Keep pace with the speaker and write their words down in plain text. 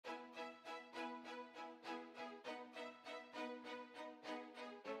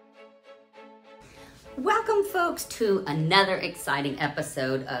Welcome, folks, to another exciting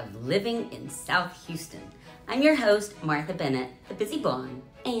episode of Living in South Houstoun. I'm your host, Martha Bennett, the Busy Blonde,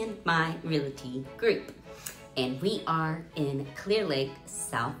 and my realty group. And we are in Clear Lake,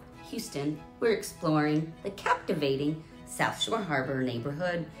 South Houstoun. We're exploring the captivating South Shore Harbour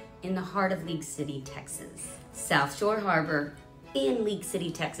neighborhood in the heart of League City, Texas. South Shore Harbour in League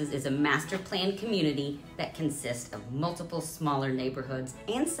City, Texas is a master planned community that consists of multiple smaller neighborhoods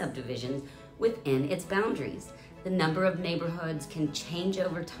and subdivisions within its boundaries. The number of neighborhoods can change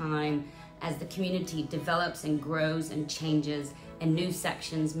over time as the community develops and grows and changes, and new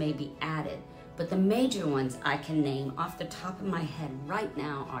sections may be added. But the major ones I can name off the top of my head right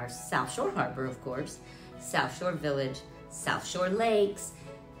now are South Shore Harbour, of course, South Shore Village, South Shore Lakes,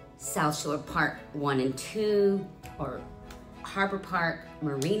 South Shore Park 1 and 2, or Harbor Park,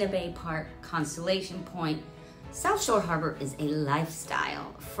 Marina Bay Park, Constellation Point. South Shore Harbour is a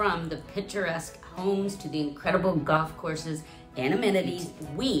lifestyle, from the picturesque homes to the incredible golf courses and amenities.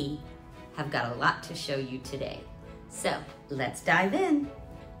 We have got a lot to show you today. So let's dive in.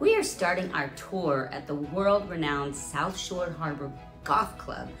 We are starting our tour at the world-renowned South Shore Harbour Golf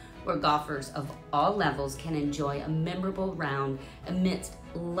Club, where golfers of all levels can enjoy a memorable round amidst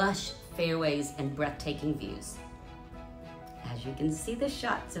lush fairways and breathtaking views. As you can see the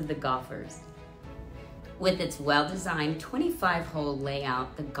shots of the golfers. With its well-designed 25-hole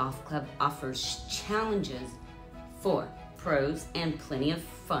layout, the golf club offers challenges for pros and plenty of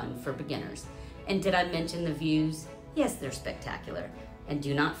fun for beginners. And did I mention the views? Yes, they're spectacular. And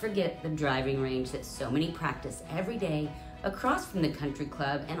do not forget the driving range that so many practice every day across from the country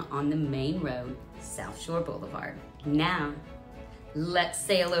club and on the main road, South Shore Boulevard. Now, let's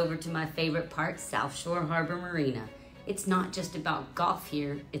sail over to my favorite part, South Shore Harbour Marina. It's not just about golf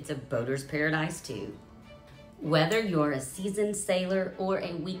here, it's a boater's paradise too. Whether you're a seasoned sailor or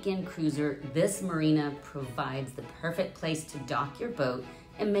a weekend cruiser, this marina provides the perfect place to dock your boat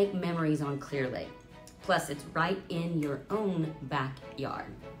and make memories on Clear Lake. Plus, it's right in your own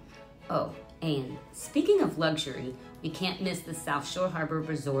backyard. Oh, and speaking of luxury, you can't miss the South Shore Harbour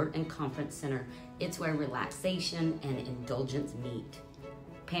Resort and Conference Center. It's where relaxation and indulgence meet.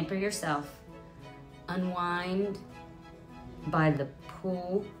 Pamper yourself, unwind by the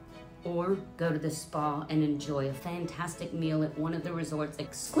pool, or go to the spa and enjoy a fantastic meal at one of the resort's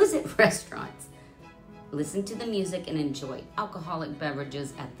exquisite restaurants. Listen to the music and enjoy alcoholic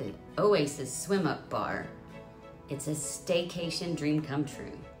beverages at the Oasis Swim Up Bar. It's a staycation dream come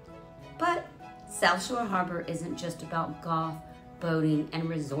true. But South Shore Harbour isn't just about golf, boating, and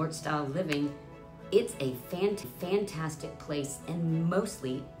resort-style living. It's a fantastic place, and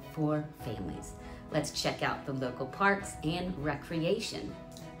mostly for families. Let's check out the local parks and recreation.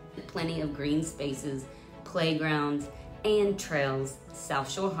 Plenty of green spaces, playgrounds, and trails. South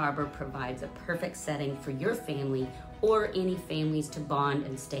Shore Harbour provides a perfect setting for your family or any families to bond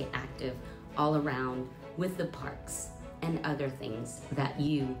and stay active all around with the parks and other things that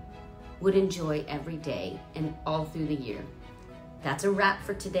you would enjoy every day and all through the year. That's a wrap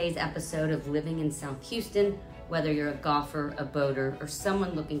for today's episode of Living in South Houstoun. Whether you're a golfer, a boater, or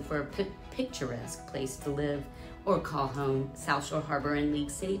someone looking for a picturesque place to live or call home, South Shore Harbour in League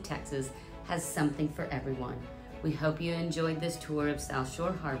City, Texas has something for everyone. We hope you enjoyed this tour of South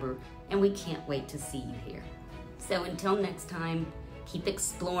Shore Harbour, and we can't wait to see you here. So until next time, keep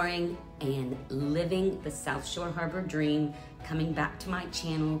exploring and living the South Shore Harbour dream. Coming back to my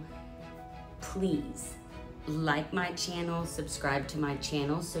channel, please like my channel, subscribe to my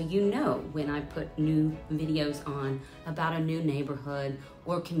channel so you know when I put new videos on about a new neighborhood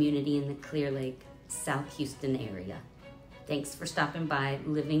or community in the Clear Lake, South Houstoun area. Thanks for stopping by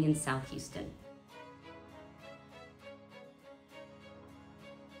Living in South Houstoun.